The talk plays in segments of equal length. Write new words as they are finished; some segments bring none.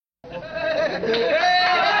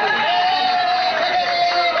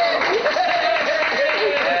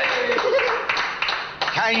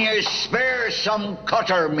Can you spare some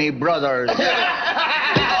cutter, me brothers?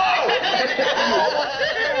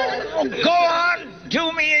 Go on,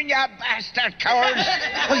 do me in, you bastard cowards.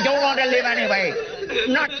 We don't want to live anyway.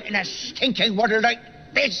 Not in a stinking world like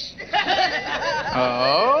this.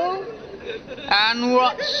 Oh? And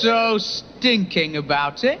what's so stinking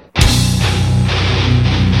about it?